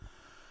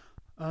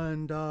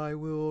and I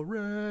will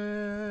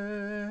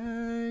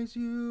raise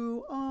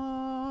you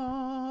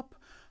up,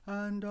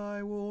 and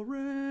I will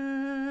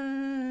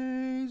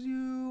raise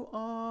you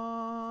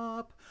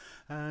up,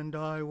 and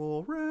I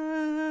will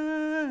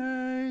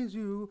raise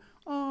you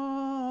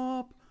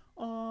up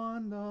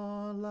on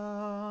the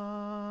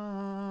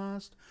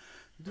last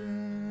day.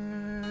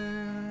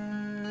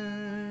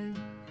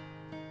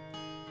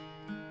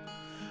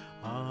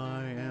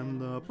 I am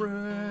the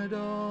bread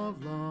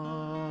of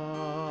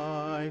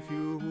life.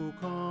 You who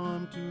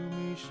come to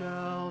me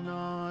shall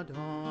not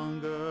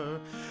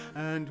hunger,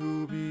 and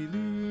who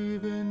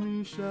believe in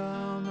me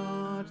shall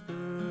not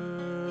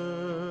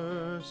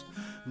thirst.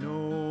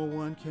 No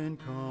one can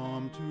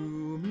come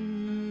to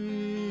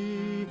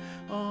me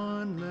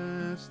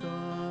unless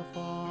the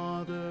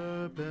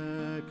Father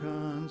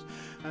beckons,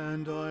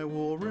 and I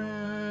will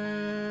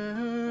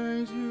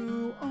raise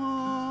you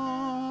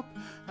up,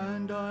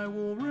 and I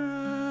will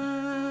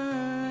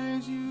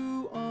raise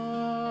you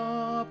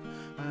up,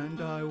 and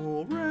I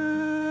will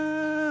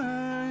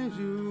raise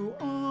you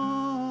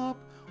up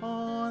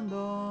on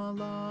the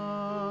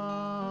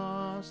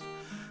last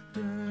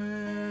day.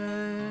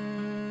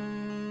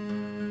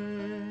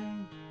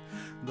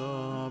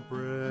 The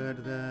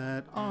bread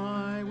that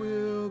I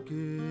will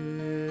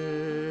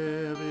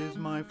give is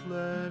my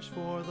flesh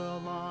for the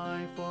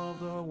life of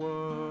the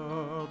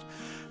world.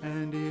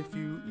 And if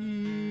you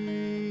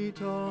eat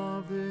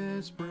of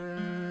this bread,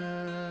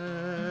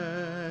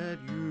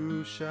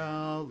 you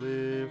shall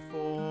live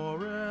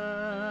forever.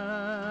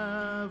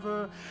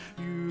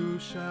 You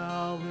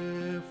shall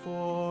live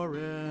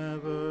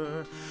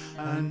forever.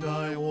 And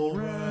I will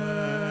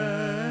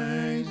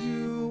raise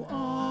you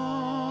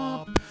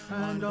up,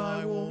 and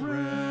I will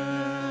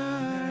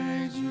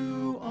raise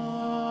you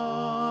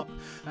up,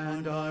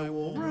 and I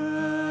will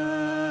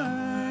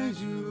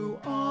raise you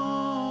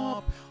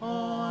up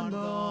on the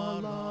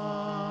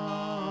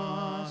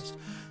last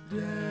day.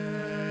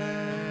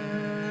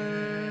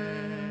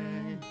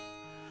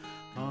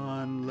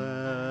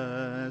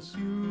 Unless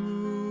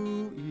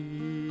you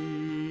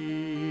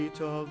eat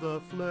of the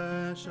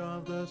flesh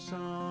of the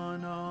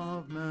Son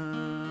of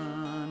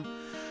Man,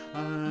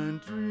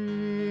 and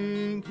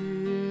drink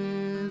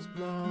his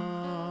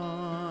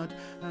blood,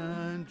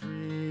 and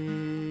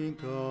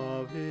drink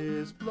of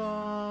his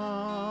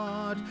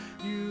blood,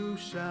 you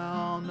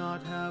shall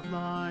not have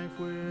life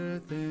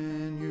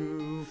within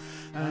you.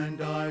 And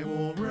I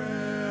will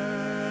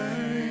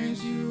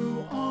raise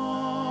you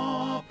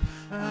up,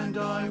 and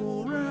I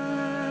will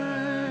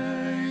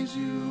raise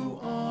you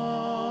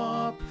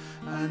up,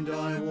 and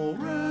I will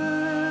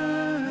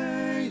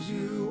raise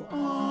you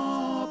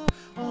up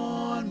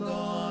on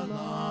the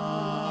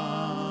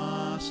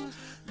last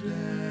day.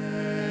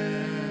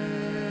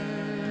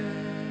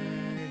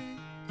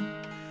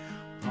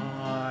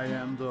 I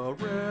am the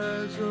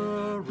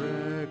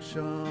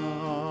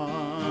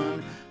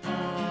resurrection.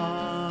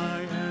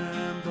 I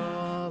am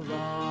the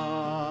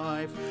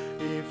life.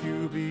 If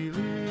you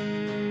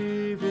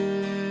believe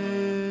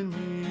in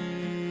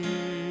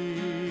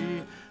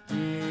me,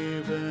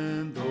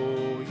 even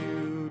though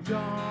you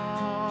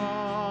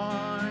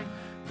die,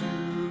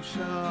 you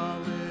shall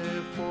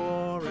live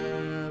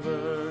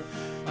forever.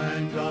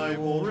 And I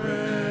will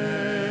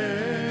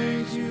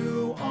raise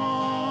you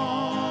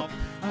up,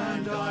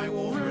 and I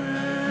will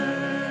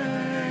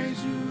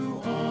raise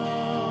you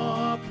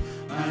up,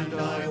 and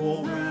I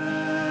will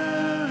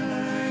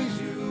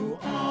raise you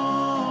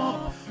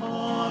up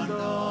on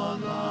the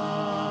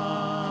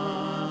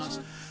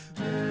last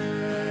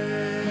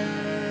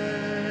day.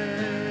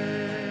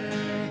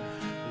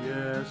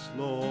 Yes,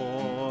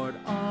 Lord,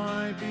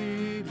 I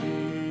believe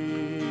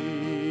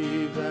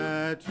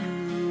that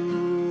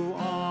you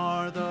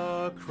are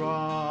the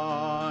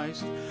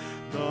Christ,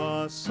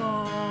 the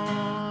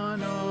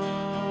Son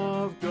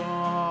of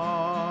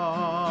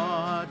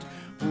God,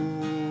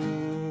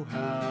 who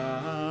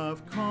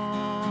have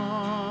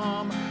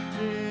come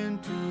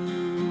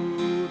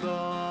into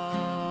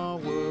the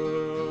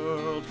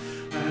world.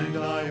 And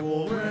I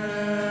will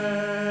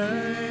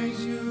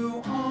raise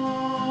you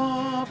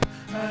up,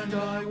 and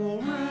I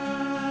will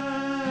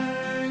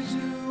raise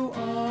you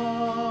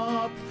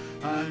up,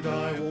 and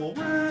I will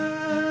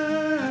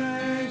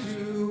raise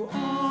you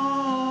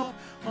up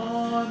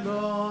on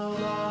the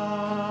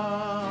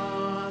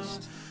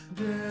last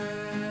day.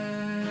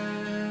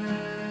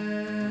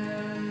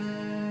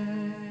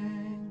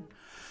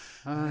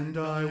 And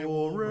I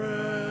will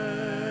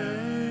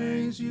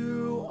raise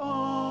you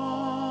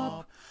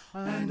up,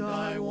 and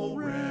I will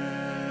raise